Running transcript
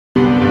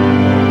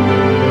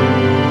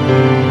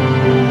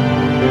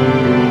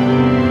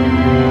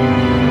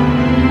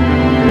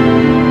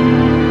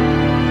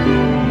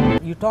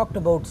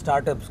about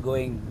startups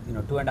going,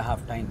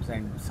 2.5 times,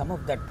 and some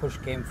of that push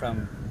came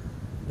from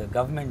the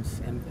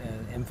government's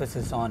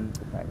emphasis on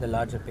the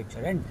larger picture.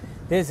 And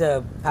there's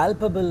a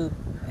palpable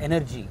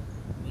energy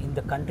in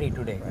the country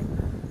today,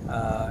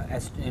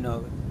 as you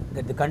know,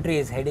 that the country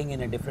is heading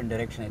in a different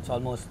direction. It's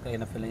almost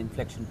kind of an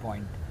inflection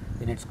point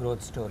in its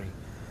growth story.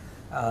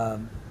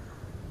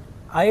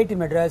 IIT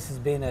Madras has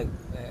been a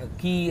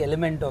key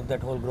element of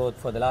that whole growth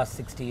for the last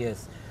 60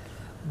 years.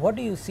 What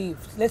do you see?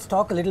 Let's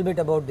talk a little bit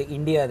about the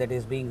India that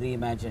is being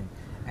reimagined,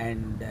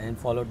 and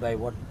followed by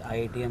what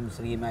IITM's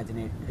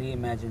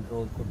reimagined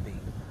role could be.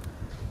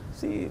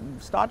 See,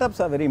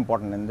 startups are very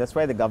important, and that's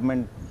why the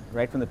government,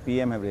 right from the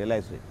PM, have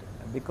realized it,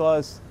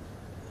 because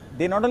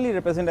they not only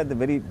represent at the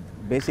very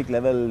basic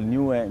level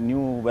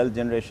new wealth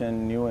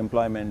generation, new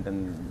employment,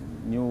 and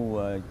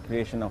new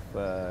creation of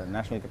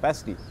national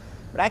capacity,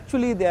 but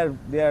actually they are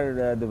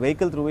the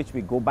vehicle through which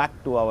we go back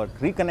to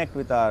reconnect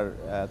with our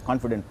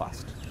confident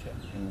past,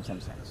 in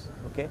some sense.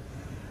 Okay,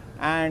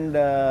 and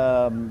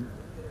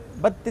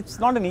but it's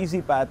not an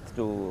easy path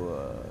to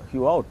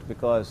hew out,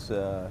 because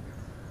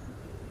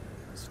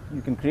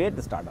you can create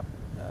the startup,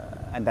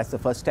 and that's the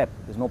first step.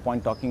 There's no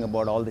point talking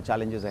about all the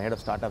challenges ahead of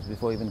startups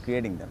before even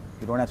creating them.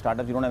 If you don't have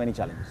startups, you don't have any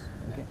challenges.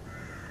 Okay?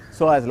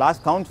 So as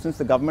last count, since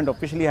the government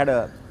officially had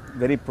a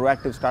very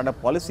proactive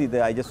startup policy,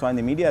 I just saw in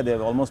the media there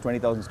are almost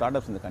 20,000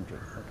 startups in the country.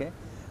 Okay?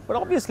 But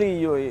obviously,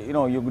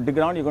 you dig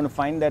around, you're going to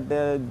find that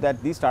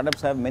that these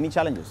startups have many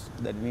challenges.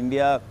 That in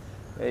India,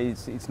 the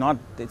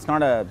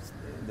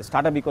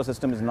startup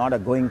ecosystem is not a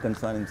going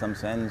concern in some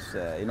sense.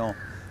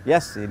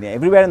 Yes,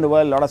 everywhere in the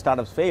world, a lot of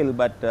startups fail,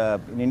 but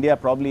in India,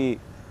 probably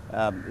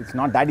it's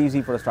not that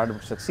easy for a startup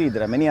to succeed.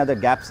 There are many other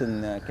gaps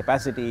in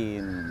capacity,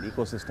 in the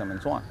ecosystem,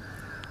 and so on.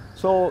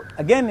 So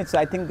again, it's,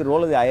 I think, the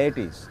role of the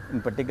IITs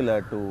in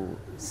particular to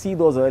see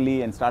those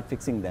early and start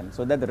fixing them,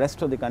 so that the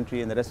rest of the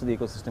country and the rest of the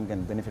ecosystem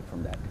can benefit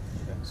from that.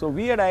 Okay. So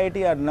we at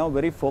IIT are now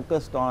very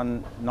focused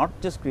on not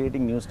just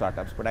creating new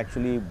startups, but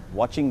actually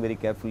watching very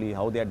carefully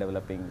how they are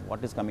developing,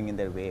 what is coming in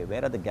their way,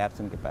 where are the gaps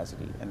in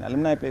capacity, and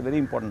alumni play a very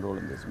important role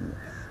in this.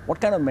 What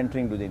kind of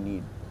mentoring do they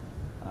need?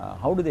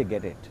 How do they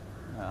get it?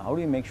 How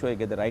do you make sure you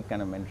get the right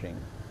kind of mentoring?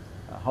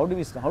 How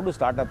do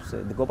startups?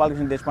 The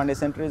Gopalakrishnan Deshpande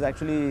Center is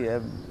actually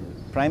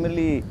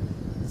primarily,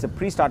 it's a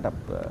pre-startup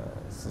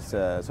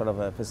sort of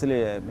a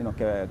facility,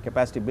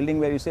 capacity building,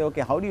 where you say,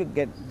 okay, how do you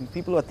get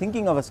people who are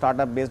thinking of a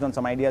startup based on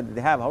some idea that they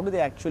have? How do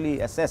they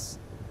actually assess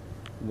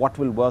what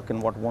will work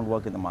and what won't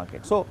work in the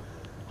market? So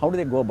how do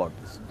they go about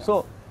this?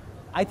 So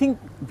I think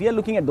we are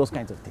looking at those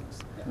kinds of things,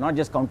 not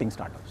just counting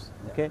startups.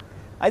 Okay,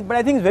 but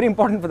I think it's very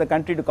important for the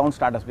country to count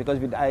startups, because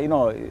we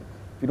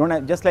don't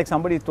have, just like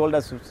somebody told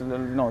us,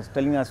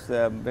 telling us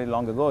very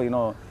long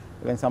ago,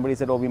 when somebody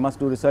said, oh, we must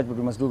do research, but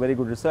we must do very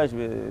good research.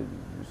 We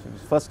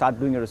first start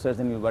doing your research,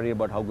 then you worry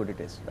about how good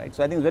it is, right?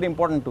 So I think it's very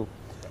important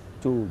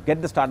to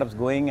get the startups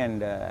going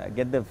and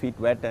get their feet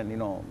wet, and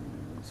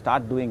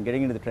start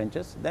getting into the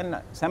trenches. Then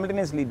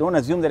simultaneously, don't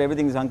assume that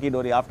everything is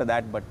hunky-dory after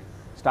that, but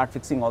start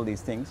fixing all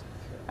these things.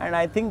 And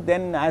I think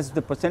then, as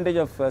the percentage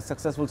of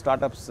successful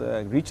startups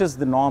reaches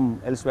the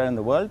norm elsewhere in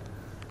the world,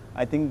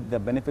 I think the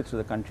benefits to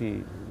the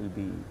country will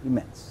be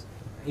immense.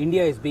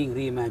 India is being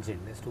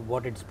reimagined as to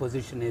what its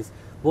position is,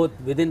 both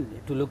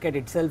within, to look at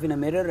itself in a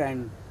mirror,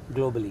 and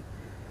globally.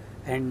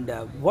 And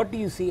what do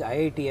you see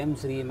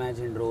IITM's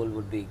reimagined role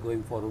would be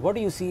going forward? What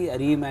do you see a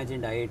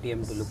reimagined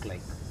IITM to look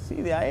like? See,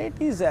 the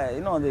IITs,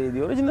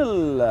 the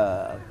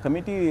original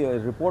committee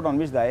report on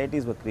which the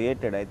IITs were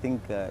created, I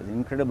think is an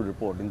incredible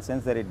report, in the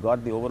sense that it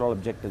got the overall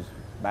objectives.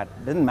 It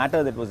doesn't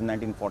matter that it was in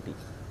 1940.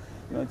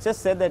 It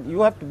just said that you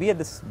have to be at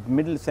this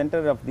middle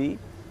center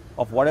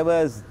of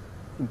whatever is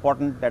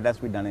important that has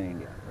to be done in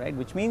India, right?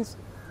 Which means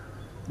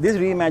this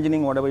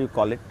reimagining, whatever you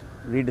call it,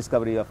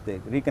 rediscovery of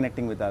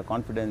reconnecting with our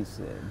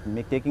confidence,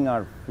 taking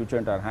our future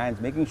into our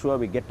hands, making sure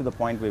we get to the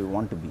point where we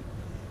want to be.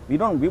 We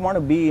want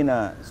to be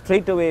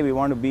straight away, we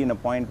want to be in a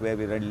point where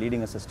we're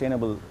leading a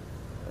sustainable,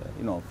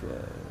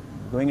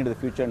 going into the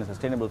future in a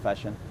sustainable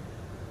fashion,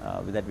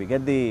 that we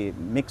get the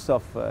mix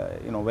of,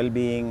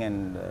 well-being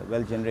and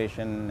wealth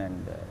generation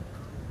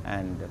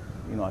and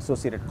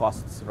associated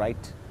costs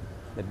right,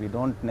 that we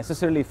don't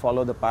necessarily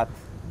follow the path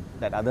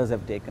that others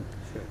have taken.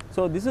 Sure.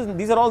 So these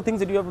are all things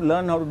that you have to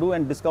learn how to do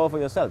and discover for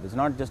yourself. It's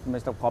not just a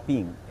matter of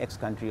copying X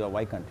country or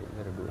Y country.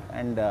 You have to do it.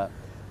 And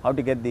how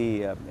to get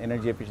the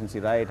energy efficiency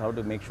right, how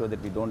to make sure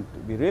that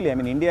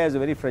India is a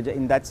very fragile,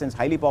 in that sense,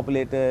 highly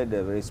populated,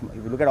 if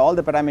you look at all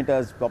the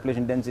parameters,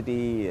 population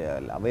density,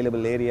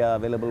 available area,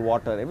 available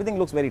water, everything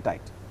looks very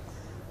tight.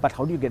 But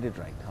how do you get it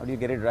right? How do you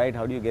get it right?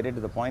 How do you get it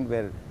to the point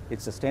where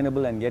it's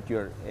sustainable, and yet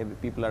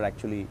people are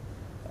actually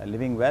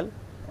living well,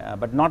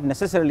 but not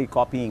necessarily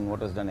copying what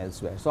was done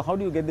elsewhere? So how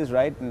do you get this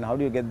right, and how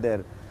do you get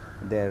their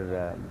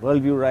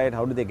worldview right?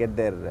 How do they get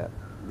their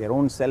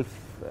own self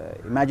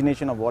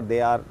imagination of what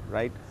they are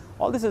right?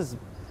 All this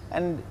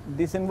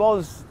this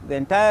involves the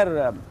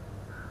entire,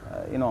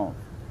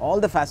 all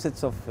the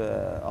facets of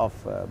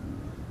a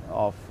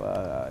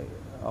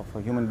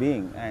human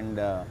being, and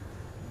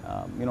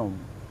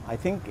I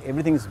think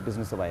everything is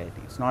business of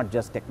IIT. It's not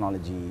just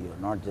technology or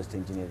not just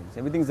engineering.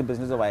 Everything is the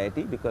business of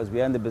IIT because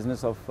we are in the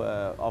business of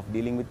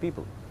dealing with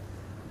people.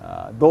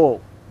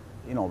 Though,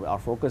 our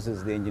focus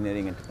is the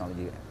engineering and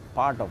technology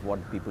part of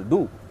what people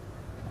do.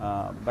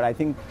 But I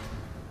think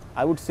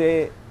I would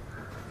say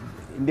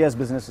India's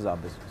business is our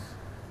business.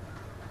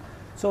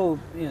 So,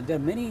 there are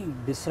many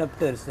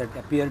disruptors that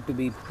appear to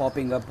be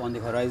popping up on the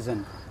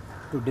horizon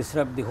to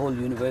disrupt the whole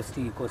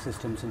university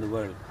ecosystems in the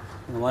world.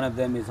 One of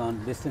them is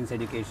on distance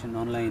education,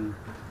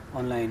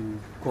 online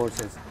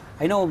courses.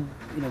 I know,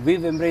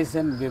 we've embraced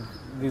them,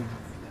 we've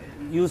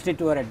used it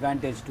to our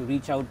advantage to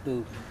reach out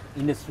to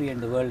industry and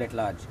the world at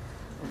large.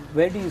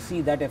 Where do you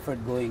see that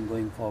effort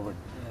going forward?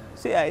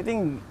 See, I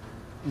think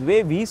the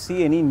way we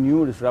see any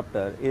new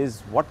disruptor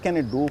is what can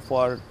it do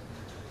to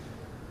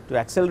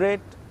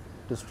accelerate,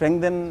 to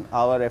strengthen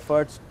our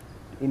efforts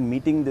in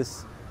meeting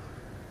this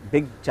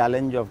big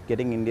challenge of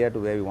getting India to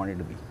where we want it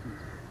to be.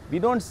 We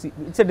don't see,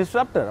 it's a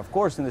disruptor, of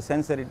course, in the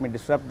sense that it may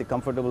disrupt the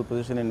comfortable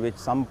position in which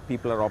some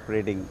people are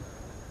operating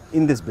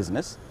in this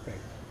business.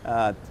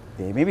 Right.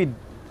 They may be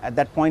at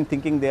that point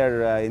thinking they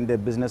are in the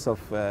business of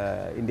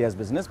India's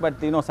business, but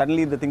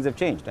suddenly the things have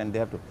changed and they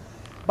have to.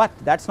 But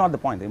that's not the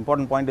point. The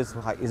important point is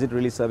it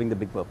really serving the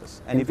big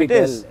purpose? And if it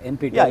is,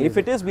 if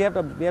it is, we have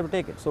to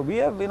take it. So we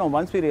have,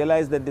 once we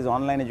realize that this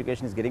online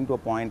education is getting to a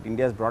point,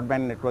 India's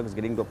broadband network is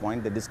getting to a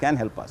point that this can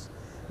help us,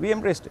 we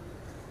embraced it.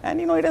 And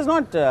it has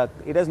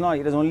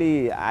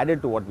only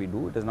added to what we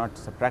do. It has not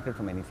subtracted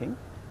from anything.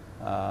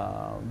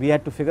 We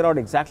had to figure out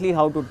exactly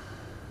how to,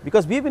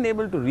 because we've been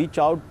able to reach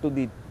out to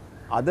the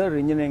other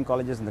engineering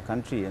colleges in the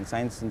country and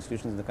science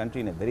institutions in the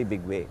country in a very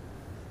big way.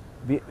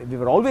 We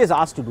were always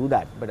asked to do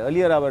that, but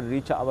earlier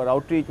our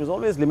outreach was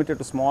always limited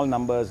to small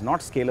numbers, not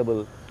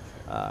scalable,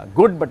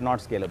 good but not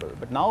scalable.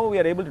 But now we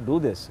are able to do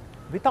this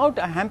without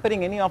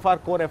hampering any of our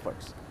core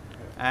efforts.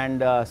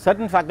 And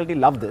certain faculty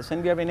love this,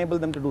 and we have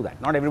enabled them to do that.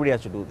 Not everybody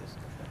has to do this.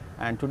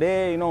 And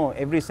today,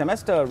 every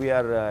semester we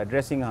are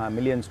addressing a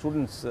million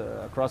students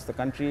across the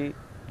country,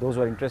 those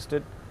who are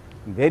interested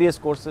in various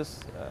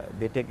courses.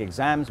 They take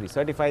exams, we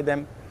certify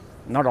them.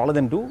 Not all of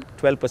them do,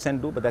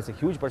 12% do, but that's a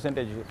huge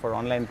percentage for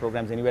online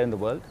programs anywhere in the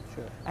world.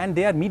 Sure. And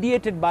they are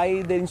mediated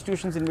by the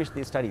institutions in which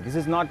they study. This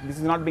is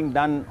not being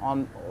done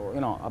on,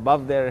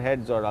 above their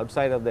heads or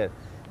outside of their.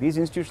 These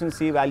institutions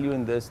see value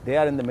in this. They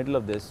are in the middle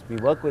of this. We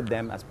work with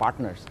them as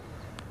partners,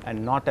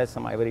 and not as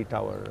some ivory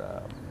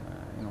tower,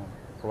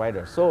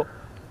 provider. So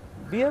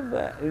we have,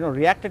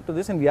 reacted to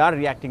this, and we are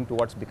reacting to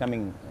what's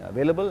becoming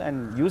available,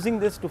 and using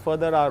this to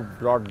further our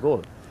broad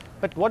goal.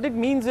 But what it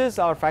means is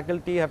our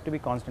faculty have to be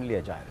constantly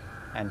agile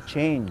and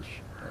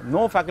change.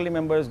 No faculty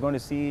member is going to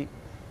see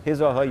his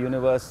or her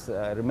universe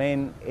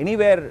remain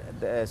anywhere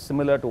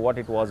similar to what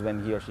it was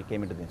when he or she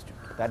came into the institute.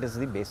 That is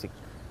the basic.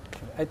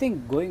 I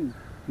think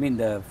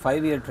the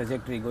 5-year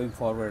trajectory going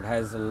forward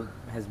has a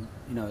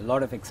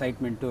lot of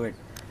excitement to it.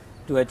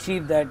 To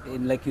achieve that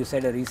in, like you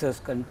said, a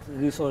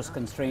resource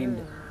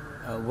constrained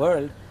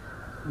world,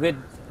 with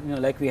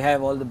like we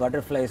have all the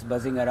butterflies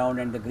buzzing around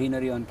and the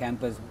greenery on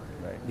campus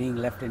being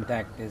left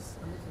intact is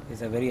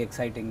a very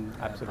exciting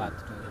path to it.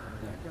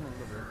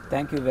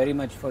 Thank you very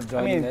much for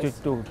joining us.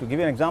 To give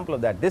you an example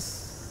of that,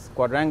 this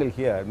quadrangle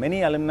here,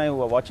 many alumni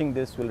who are watching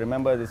this will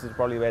remember this is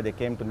probably where they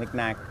came to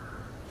Knick-Knack,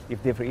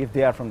 if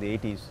they are from the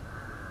 80s.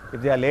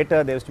 If they are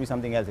later, there used to be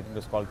something else. It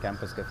was called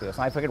Campus Cafe.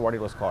 So I forget what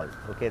it was called.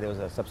 Okay, there was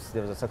a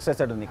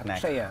successor to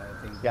Knick-Knack. Akshaya,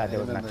 I think. Yeah, there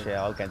was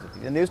Akshaya, all kinds of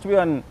things. And there used to be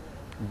one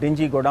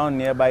dingy godown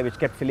nearby which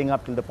kept filling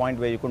up till the point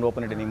where you couldn't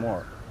open it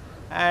anymore.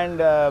 And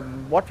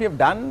what we have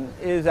done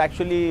is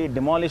actually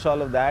demolish all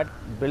of that,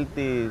 built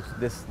this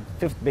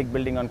 5th big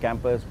building on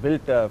campus,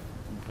 built a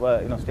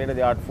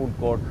state-of-the-art food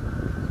court,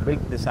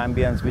 built this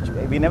ambience, which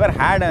we never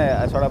had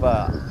a sort of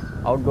a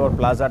outdoor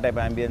plaza type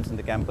ambience in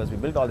the campus. We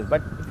built all this,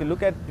 but if you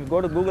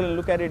go to Google and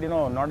look at it,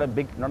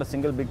 not a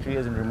single big tree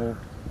has been removed.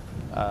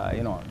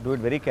 Do it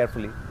very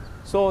carefully.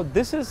 So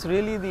this is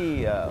really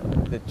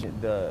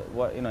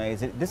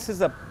this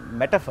is a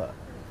metaphor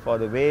for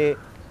the way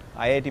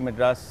IIT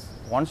Madras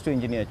wants to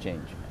engineer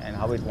change and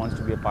how it wants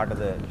to be a part of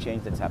the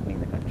change that's happening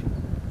in the country.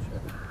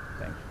 Sure.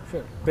 Thank you.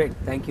 Sure. Great.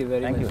 Thank you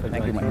very much for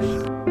joining us. Thank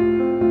you, Mahesh.